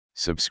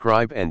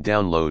Subscribe and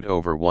download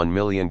over 1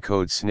 million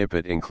code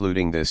snippet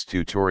including this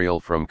tutorial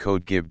from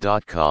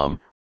codegive.com,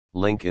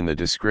 link in the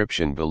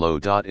description below.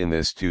 In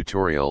this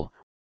tutorial,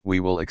 we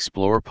will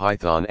explore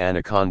Python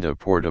Anaconda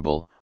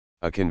Portable,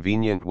 a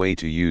convenient way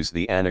to use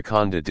the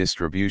Anaconda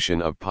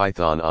distribution of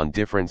Python on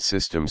different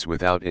systems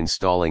without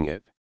installing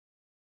it.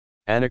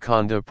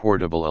 Anaconda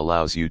Portable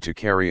allows you to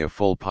carry a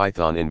full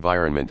Python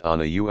environment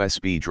on a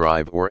USB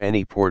drive or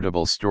any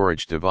portable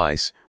storage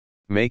device,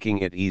 making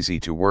it easy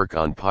to work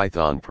on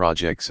Python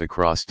projects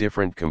across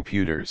different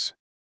computers.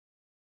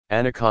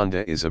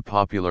 Anaconda is a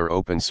popular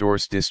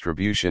open-source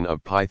distribution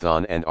of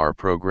Python and R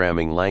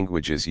programming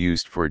languages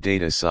used for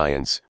data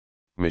science,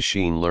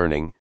 machine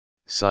learning,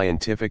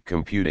 scientific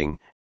computing,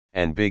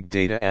 and big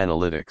data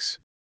analytics.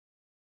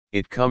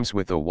 It comes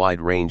with a wide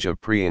range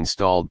of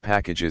pre-installed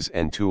packages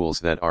and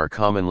tools that are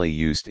commonly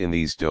used in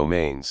these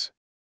domains.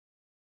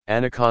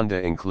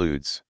 Anaconda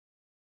includes: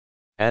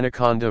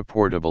 Anaconda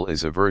Portable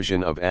is a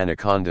version of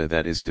Anaconda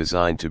that is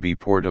designed to be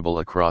portable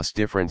across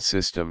different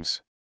systems.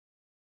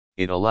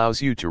 It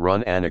allows you to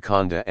run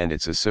Anaconda and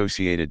its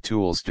associated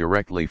tools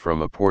directly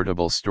from a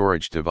portable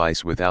storage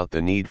device without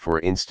the need for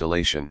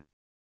installation.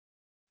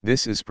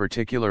 This is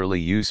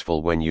particularly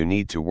useful when you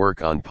need to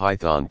work on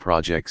Python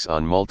projects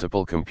on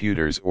multiple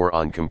computers or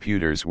on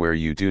computers where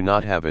you do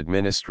not have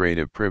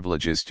administrative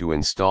privileges to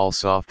install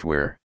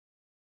software.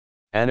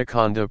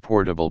 Anaconda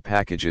Portable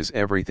packages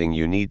everything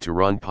you need to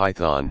run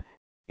Python,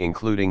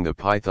 including the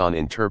Python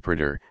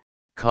interpreter,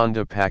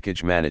 Conda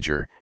package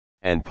manager,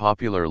 and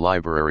popular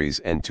libraries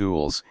and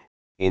tools,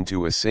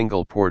 into a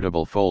single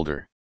portable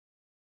folder.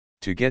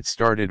 To get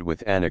started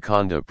with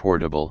Anaconda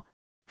Portable,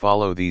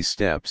 follow these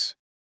steps.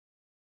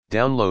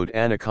 Download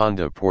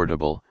Anaconda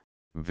Portable,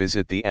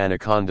 visit the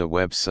Anaconda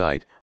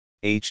website,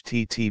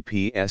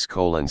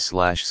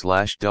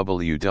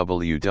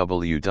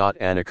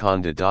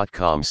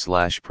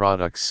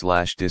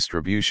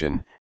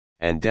 https://www.anaconda.com/products/distribution,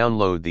 and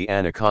download the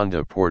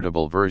Anaconda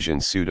Portable version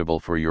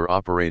suitable for your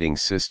operating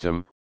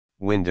system,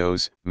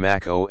 Windows,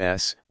 Mac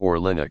OS, or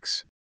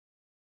Linux.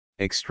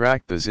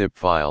 Extract the zip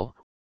file.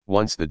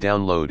 Once the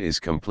download is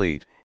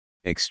complete,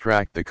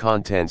 extract the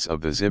contents of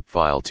the zip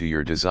file to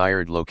your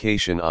desired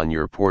location on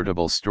your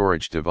portable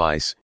storage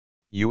device,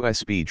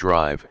 USB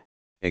drive,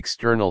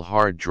 external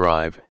hard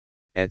drive,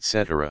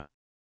 etc.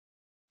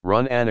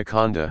 Run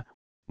Anaconda,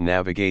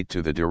 navigate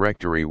to the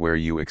directory where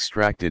you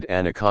extracted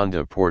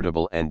Anaconda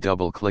Portable and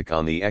double-click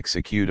on the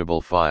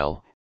executable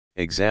file,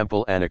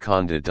 example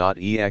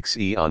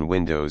anaconda.exe on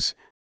Windows,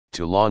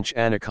 to launch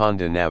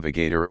Anaconda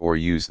Navigator or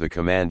use the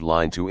command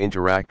line to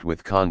interact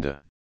with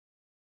Conda.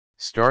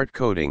 Start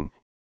coding.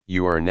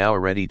 You are now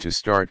ready to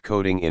start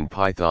coding in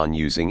Python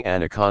using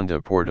Anaconda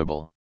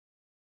Portable.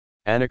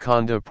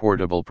 Anaconda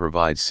Portable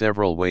provides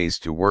several ways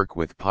to work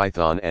with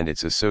Python and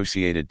its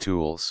associated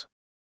tools.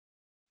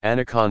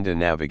 Anaconda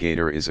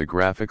Navigator is a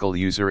graphical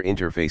user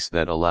interface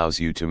that allows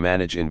you to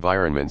manage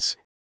environments,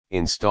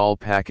 install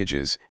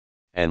packages,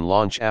 and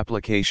launch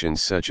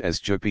applications such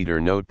as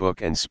Jupyter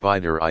Notebook and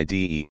Spider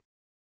IDE.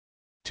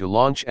 To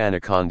launch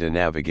Anaconda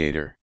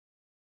Navigator,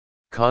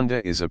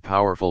 Conda is a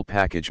powerful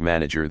package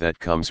manager that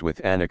comes with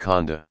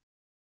Anaconda.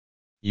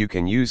 You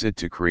can use it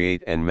to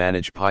create and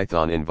manage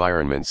Python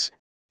environments,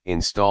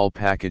 install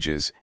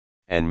packages,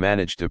 and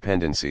manage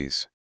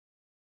dependencies.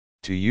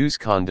 To use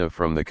Conda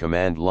from the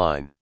command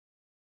line,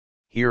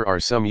 here are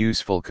some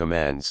useful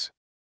commands.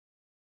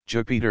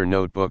 Jupyter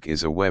Notebook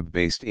is a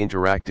web-based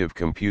interactive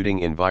computing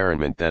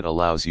environment that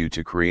allows you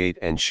to create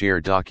and share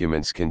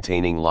documents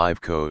containing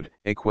live code,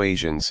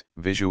 equations,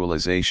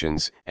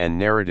 visualizations, and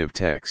narrative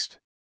text.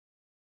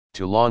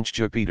 To launch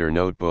Jupyter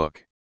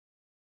Notebook,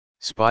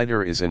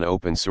 Spider is an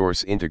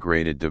open-source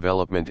integrated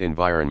development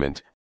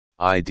environment,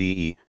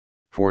 IDE,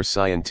 for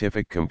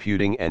scientific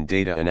computing and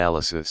data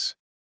analysis.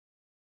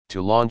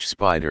 To launch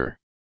Spider,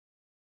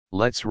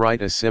 let's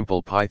write a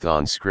simple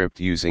Python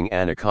script using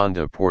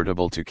Anaconda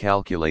Portable to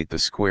calculate the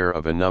square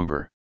of a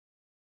number.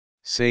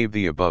 Save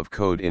the above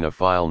code in a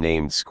file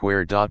named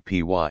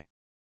square.py.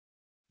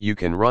 You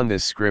can run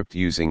this script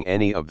using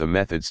any of the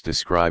methods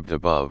described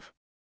above.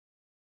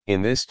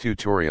 In this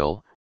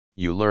tutorial,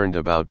 you learned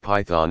about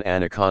Python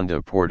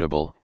Anaconda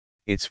Portable,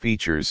 its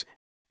features,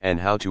 and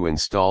how to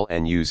install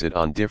and use it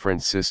on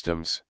different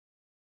systems.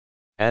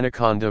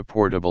 Anaconda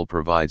Portable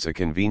provides a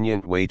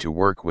convenient way to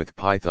work with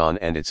Python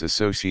and its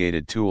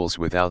associated tools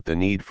without the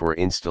need for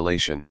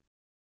installation.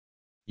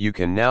 You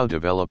can now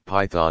develop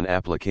Python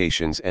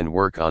applications and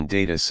work on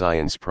data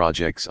science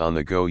projects on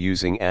the go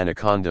using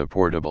Anaconda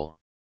Portable.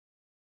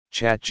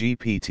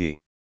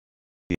 ChatGPT